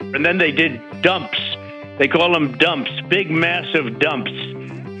And then they did dumps. They call them dumps, big, massive dumps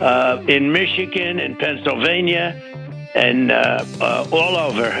in Michigan and Pennsylvania and all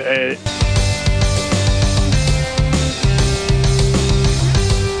over.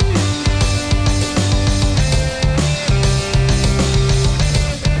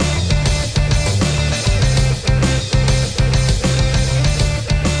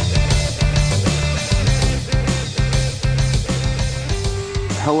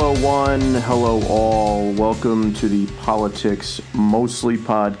 Hello one, hello all. Welcome to the Politics Mostly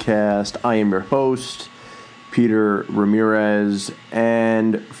podcast. I am your host, Peter Ramirez.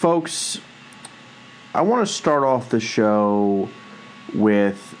 And folks, I want to start off the show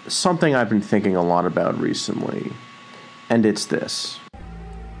with something I've been thinking a lot about recently. And it's this.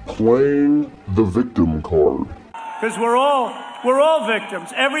 Playing the victim card. Because we're all victims.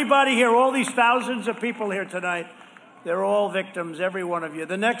 Everybody here, all these thousands of people here tonight, they're all victims, every one of you.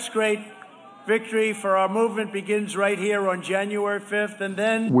 The next great victory for our movement begins right here on January 5th, and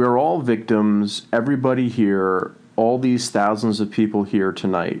then... We're all victims, everybody here, all these thousands of people here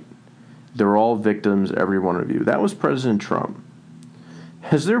tonight. They're all victims, every one of you. That was President Trump.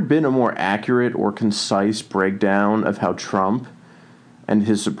 Has there been a more accurate or concise breakdown of how Trump and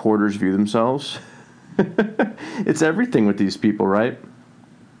his supporters view themselves? It's everything with these people, right?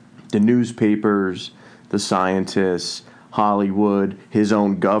 The newspapers, the scientists, Hollywood, his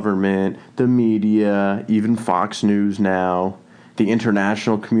own government, the media, even Fox News now, the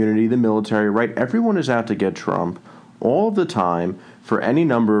international community, the military, right? Everyone is out to get Trump all the time for any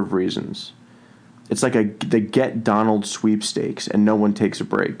number of reasons. It's like the Get Donald sweepstakes and no one takes a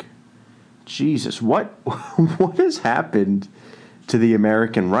break. Jesus, what has happened to the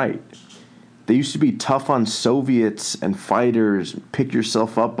American right? They used to be tough on Soviets and fighters, pick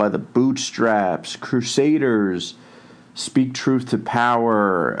yourself up by the bootstraps, crusaders, speak truth to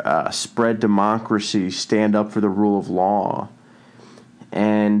power, spread democracy, stand up for the rule of law.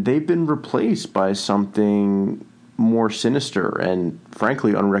 And they've been replaced by something more sinister and,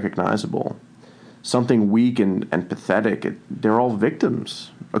 frankly, unrecognizable. Something weak and pathetic. They're all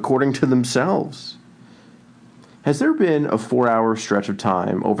victims, according to themselves. Has there been a 4-hour stretch of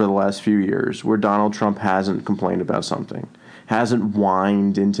time over the last few years where Donald Trump hasn't complained about something, hasn't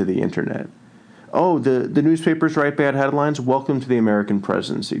whined into the internet? Oh, the newspapers write bad headlines? Welcome to the American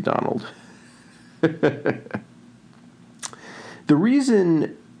presidency, Donald. The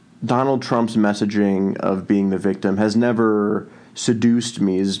reason Donald Trump's messaging of being the victim has never seduced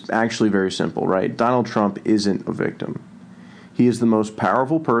me is actually very simple, right? Donald Trump isn't a victim. He is the most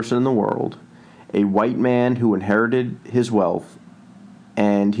powerful person in the world, a white man who inherited his wealth,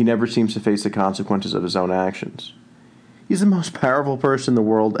 and he never seems to face the consequences of his own actions. He's the most powerful person in the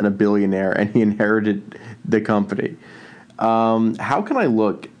world and a billionaire, and he inherited the company. How can I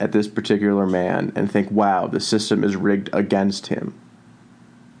look at this particular man and think, wow, the system is rigged against him?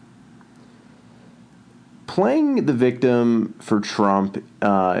 Playing the victim for Trump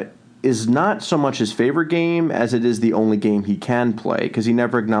is not so much his favorite game as it is the only game he can play, because he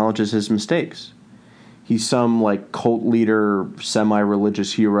never acknowledges his mistakes. He's some, cult leader,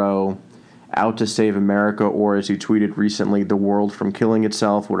 semi-religious hero out to save America, or as he tweeted recently, the world from killing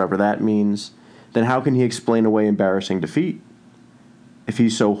itself, whatever that means. Then how can he explain away embarrassing defeat? If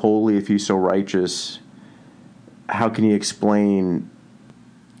he's so holy, if he's so righteous, how can he explain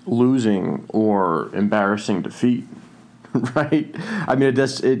losing or embarrassing defeat? Right? I mean,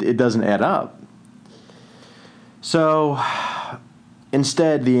 it doesn't add up. So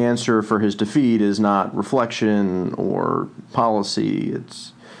instead, the answer for his defeat is not reflection or policy.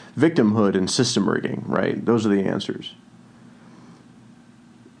 It's victimhood and system rigging, right? Those are the answers.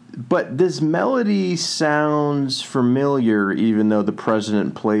 But this melody sounds familiar even though the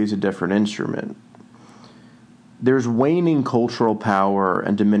president plays a different instrument. There's waning cultural power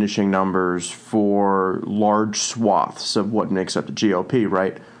and diminishing numbers for large swaths of what makes up the GOP,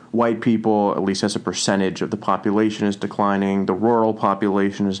 right? White people, at least as a percentage of the population, is declining. The rural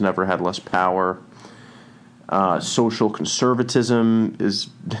population has never had less power. Social conservatism is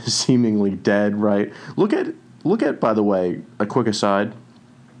seemingly dead, right? Look at, by the way, a quick aside.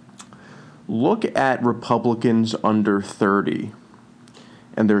 Look at Republicans under 30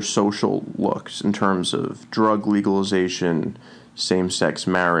 and their social looks in terms of drug legalization, same-sex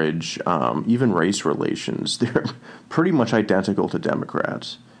marriage, even race relations. They're pretty much identical to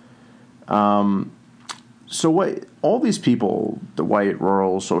Democrats. So what all these people, the white,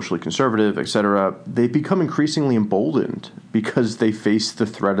 rural, socially conservative, etc., they become increasingly emboldened because they face the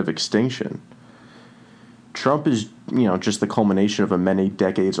threat of extinction. Trump is, just the culmination of a many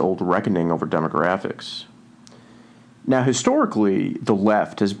decades-old reckoning over demographics. Now, historically, the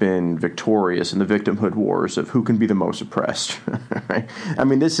left has been victorious in the victimhood wars of who can be the most oppressed. Right? I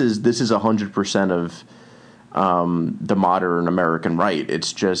mean, this is 100% of the modern American right.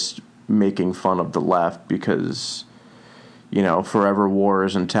 It's just making fun of the left because, forever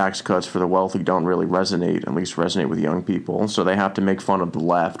wars and tax cuts for the wealthy don't really resonate, at least resonate with young people. So they have to make fun of the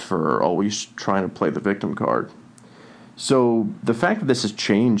left for always trying to play the victim card. So the fact that this has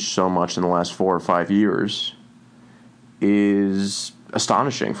changed so much in the last 4 or 5 years is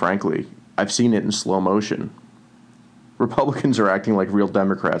astonishing, frankly. I've seen it in slow motion. Republicans are acting like real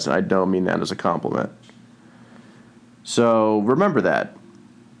Democrats, and I don't mean that as a compliment. So remember that.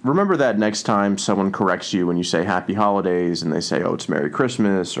 Remember that next time someone corrects you when you say Happy Holidays and they say, oh, it's Merry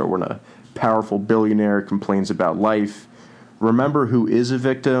Christmas, or when a powerful billionaire complains about life. Remember who is a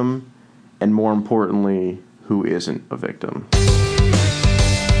victim, and more importantly, who isn't a victim.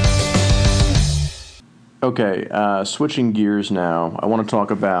 Okay, switching gears now, I want to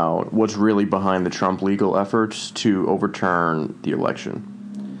talk about what's really behind the Trump legal efforts to overturn the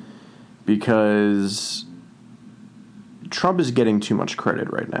election. Because Trump is getting too much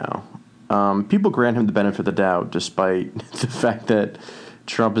credit right now. People grant him the benefit of the doubt despite the fact that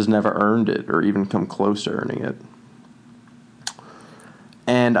Trump has never earned it or even come close to earning it.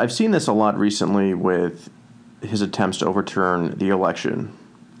 And I've seen this a lot recently with his attempts to overturn the election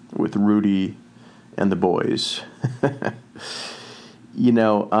with Rudy and the boys.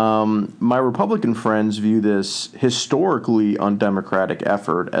 My Republican friends view this historically undemocratic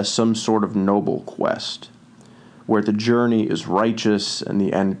effort as some sort of noble quest, where the journey is righteous and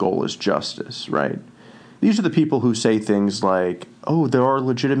the end goal is justice, right? These are the people who say things like, oh, there are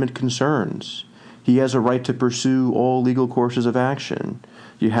legitimate concerns. He has a right to pursue all legal courses of action.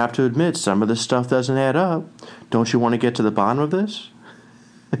 You have to admit some of this stuff doesn't add up. Don't you want to get to the bottom of this?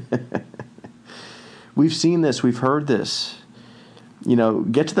 We've seen this. We've heard this.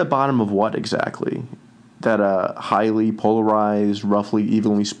 Get to the bottom of what exactly? That a highly polarized, roughly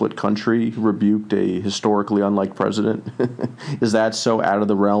evenly split country rebuked a historically unliked president? Is that so out of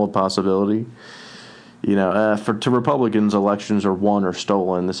the realm of possibility? To Republicans, elections are won or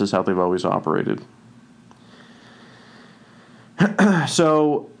stolen. This is how they've always operated.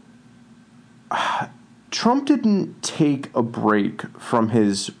 So, Trump didn't take a break from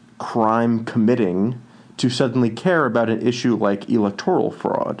his crime committing to suddenly care about an issue like electoral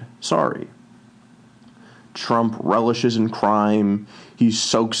fraud. Sorry. Trump relishes in crime. He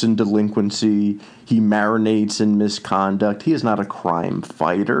soaks in delinquency. He marinates in misconduct. He is not a crime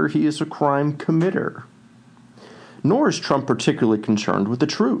fighter. He is a crime committer. Nor is Trump particularly concerned with the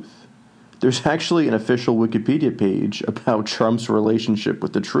truth. There's actually an official Wikipedia page about Trump's relationship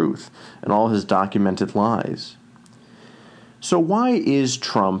with the truth and all his documented lies. So why is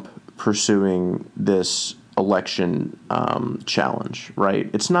Trump pursuing this election challenge, right?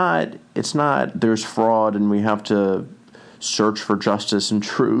 It's not there's fraud and we have to search for justice and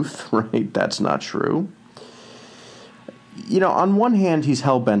truth, right? That's not true. On one hand, he's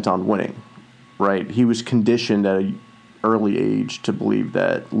hell-bent on winning, right? He was conditioned at an early age to believe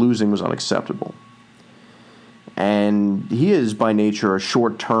that losing was unacceptable. And he is, by nature, a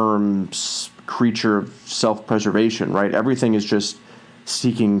short-term creature of self-preservation, right? Everything is just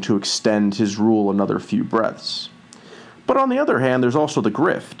seeking to extend his rule another few breaths. But on the other hand, there's also the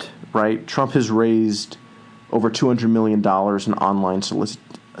grift, right? Trump has raised over $200 million in online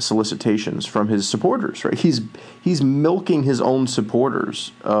solicitations from his supporters, right? He's milking his own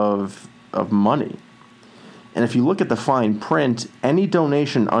supporters of money. And if you look at the fine print, any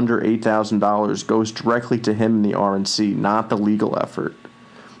donation under $8,000 goes directly to him and the RNC, not the legal effort,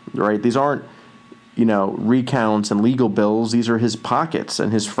 right? These aren't, recounts and legal bills. These are his pockets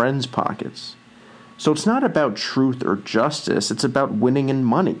and his friends' pockets. So it's not about truth or justice. It's about winning and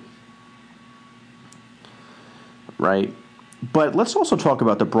money, right? But let's also talk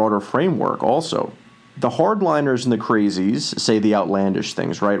about the broader framework also. The hardliners and the crazies say the outlandish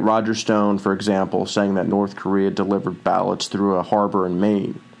things, right? Roger Stone, for example, saying that North Korea delivered ballots through a harbor in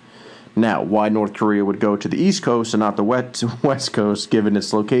Maine. Now, why North Korea would go to the East Coast and not the West Coast, given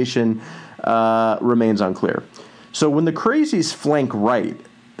its location, remains unclear. So when the crazies flank right,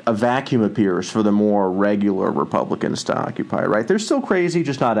 a vacuum appears for the more regular Republicans to occupy, right? They're still crazy,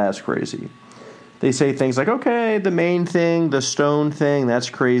 just not as crazy. They say things like, okay, the Maine thing, the Stone thing, that's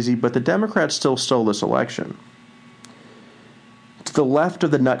crazy, but the Democrats still stole this election. To the left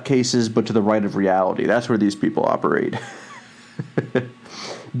of the nutcases, but to the right of reality. That's where these people operate.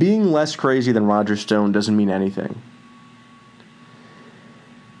 Being less crazy than Roger Stone doesn't mean anything.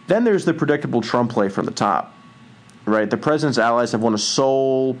 Then there's the predictable Trump play from the top, right? The president's allies have won a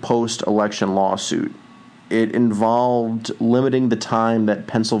sole post-election lawsuit. It involved limiting the time that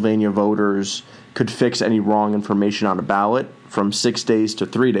Pennsylvania voters could fix any wrong information on a ballot from 6 days to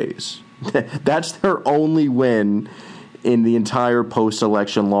 3 days. That's their only win in the entire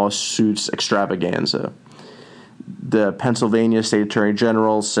post-election lawsuits extravaganza. The Pennsylvania State Attorney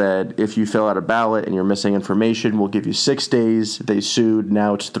General said, if you fill out a ballot and you're missing information, we'll give you 6 days. They sued.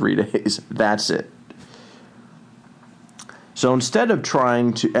 Now it's 3 days. That's it. So instead of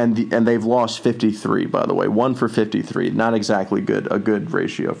trying to, and they've lost 53, by the way, 1 for 53, not exactly a good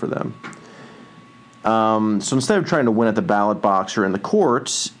ratio for them. So instead of trying to win at the ballot box or in the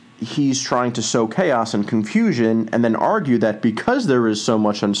courts, he's trying to sow chaos and confusion and then argue that because there is so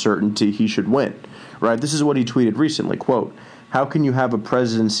much uncertainty, he should win. Right? This is what he tweeted recently, quote, "How can you have a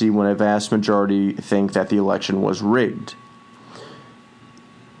presidency when a vast majority think that the election was rigged?"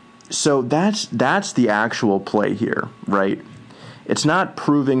 So that's the actual play here, right? It's not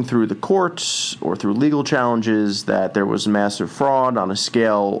proving through the courts or through legal challenges that there was massive fraud on a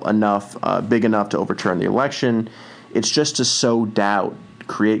scale big enough to overturn the election. It's just to sow doubt,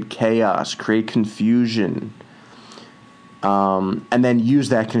 create chaos, create confusion, and then use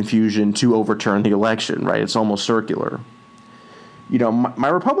that confusion to overturn the election, right? It's almost circular. You know, my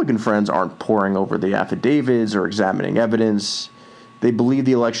Republican friends aren't poring over the affidavits or examining evidence. They believe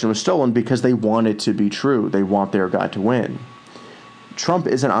the election was stolen because they want it to be true. They want their guy to win. Trump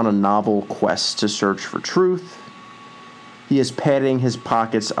isn't on a novel quest to search for truth. He is padding his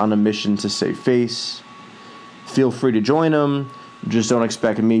pockets on a mission to save face. Feel free to join him. Just don't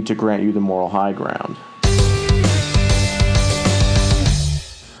expect me to grant you the moral high ground.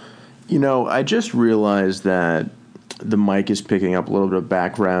 You know, I just realized that the mic is picking up a little bit of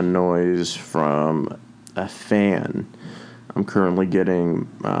background noise from a fan. I'm currently getting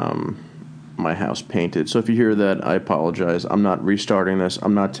my house painted. So if you hear that, I apologize. I'm not restarting this.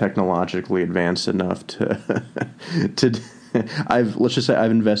 I'm not technologically advanced enough to let's just say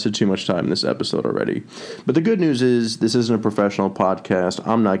I've invested too much time in this episode already. But the good news is this isn't a professional podcast.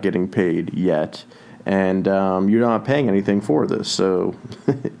 I'm not getting paid yet. And you're not paying anything for this. So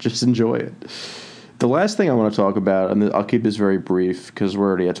just enjoy it. The last thing I want to talk about, and I'll keep this very brief because we're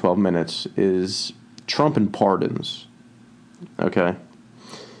already at 12 minutes, is Trump and pardons. Okay?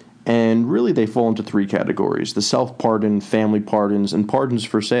 And really they fall into 3 categories: the self-pardon, family pardons, and pardons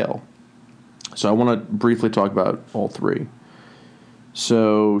for sale. So I want to briefly talk about all 3.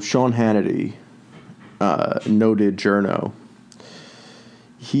 So Sean Hannity, noted journo,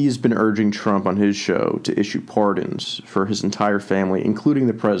 he's been urging Trump on his show to issue pardons for his entire family, including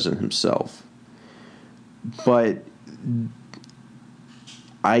the president himself. But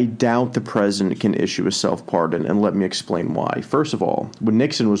I doubt the president can issue a self-pardon, and let me explain why. First of all, when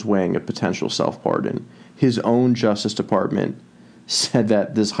Nixon was weighing a potential self-pardon, his own Justice Department said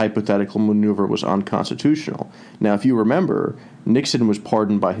that this hypothetical maneuver was unconstitutional. Now, if you remember, Nixon was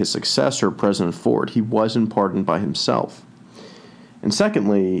pardoned by his successor, President Ford. He wasn't pardoned by himself. And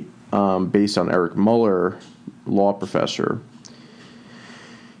secondly, based on Eric Mueller, law professor,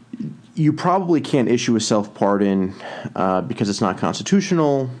 you probably can't issue a self-pardon because it's not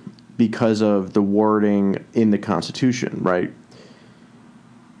constitutional because of the wording in the Constitution, right?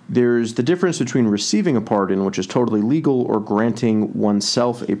 There's the difference between receiving a pardon, which is totally legal, or granting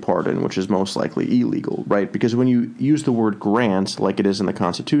oneself a pardon, which is most likely illegal, right? Because when you use the word grant, like it is in the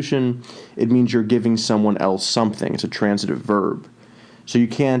Constitution, it means you're giving someone else something. It's a transitive verb. So you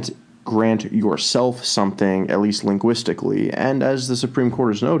can't grant yourself something, at least linguistically. And as the Supreme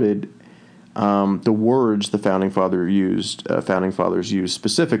Court has noted, the words the founding fathers used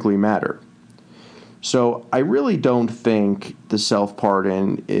specifically matter. So I really don't think the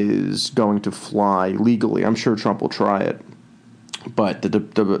self-pardon is going to fly legally. I'm sure Trump will try it. But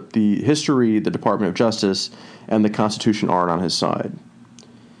the history, the Department of Justice, and the Constitution aren't on his side.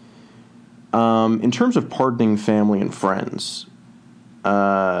 In terms of pardoning family and friends,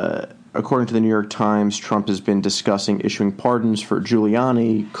 according to the New York Times, Trump has been discussing issuing pardons for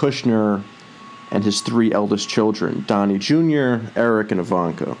Giuliani, Kushner, and his 3 eldest children, Donnie Jr., Eric, and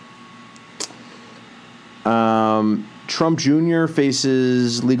Ivanka. Trump Jr.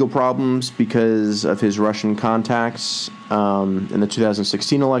 faces legal problems because of his Russian contacts in the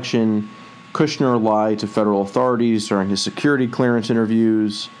 2016 election. Kushner lied to federal authorities during his security clearance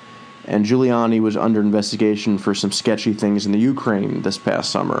interviews, and Giuliani was under investigation for some sketchy things in the Ukraine this past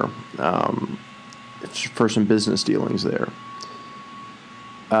summer, for some business dealings there.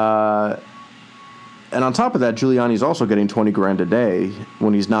 And on top of that, Giuliani's also getting $20,000 a day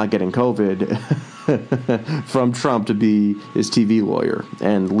when he's not getting COVID from Trump to be his TV lawyer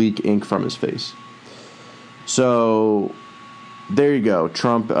and leak ink from his face. So there you go.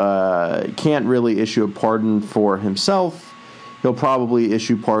 Trump can't really issue a pardon for himself. He'll probably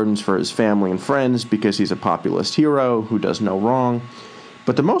issue pardons for his family and friends because he's a populist hero who does no wrong.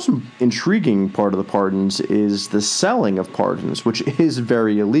 But the most intriguing part of the pardons is the selling of pardons, which is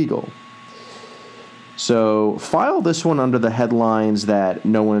very illegal. So file this one under the headlines that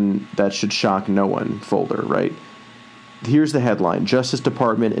should shock no one folder, right? Here's the headline: Justice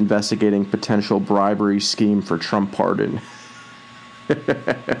Department investigating potential bribery scheme for Trump pardon.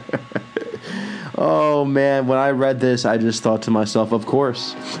 Oh man, when I read this, I just thought to myself, of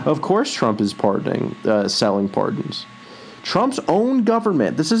course Trump is selling pardons. Trump's own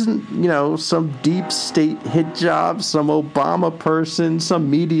government. This isn't, some deep state hit job, some Obama person, some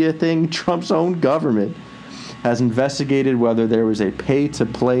media thing. Trump's own government has investigated whether there was a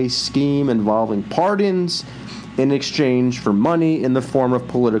pay-to-play scheme involving pardons in exchange for money in the form of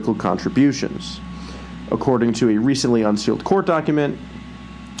political contributions. According to a recently unsealed court document,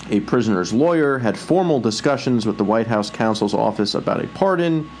 a prisoner's lawyer had formal discussions with the White House counsel's office about a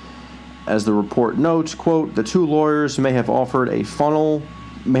pardon. As the report notes, quote, the two lawyers may have offered to funnel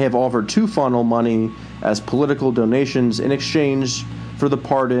money as political donations in exchange for the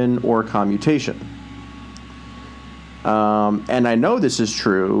pardon or commutation. And I know this is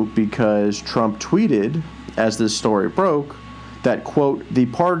true because Trump tweeted, as this story broke, that, quote, the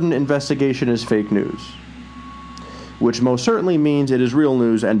pardon investigation is fake news, which most certainly means it is real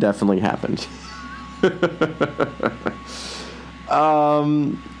news and definitely happened.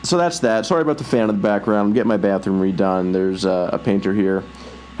 So that's that. Sorry about the fan in the background. I'm getting my bathroom redone. There's a painter here.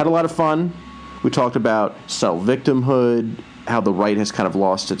 Had a lot of fun. We talked about self-victimhood, how the right has kind of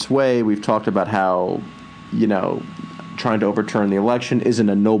lost its way. We've talked about how, trying to overturn the election isn't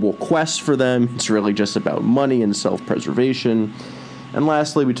a noble quest for them. It's really just about money and self-preservation. And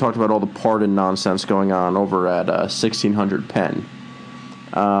lastly, we talked about all the pardon nonsense going on over at 1600 Penn.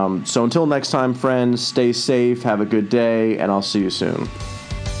 So until next time, friends, stay safe, have a good day, and I'll see you soon.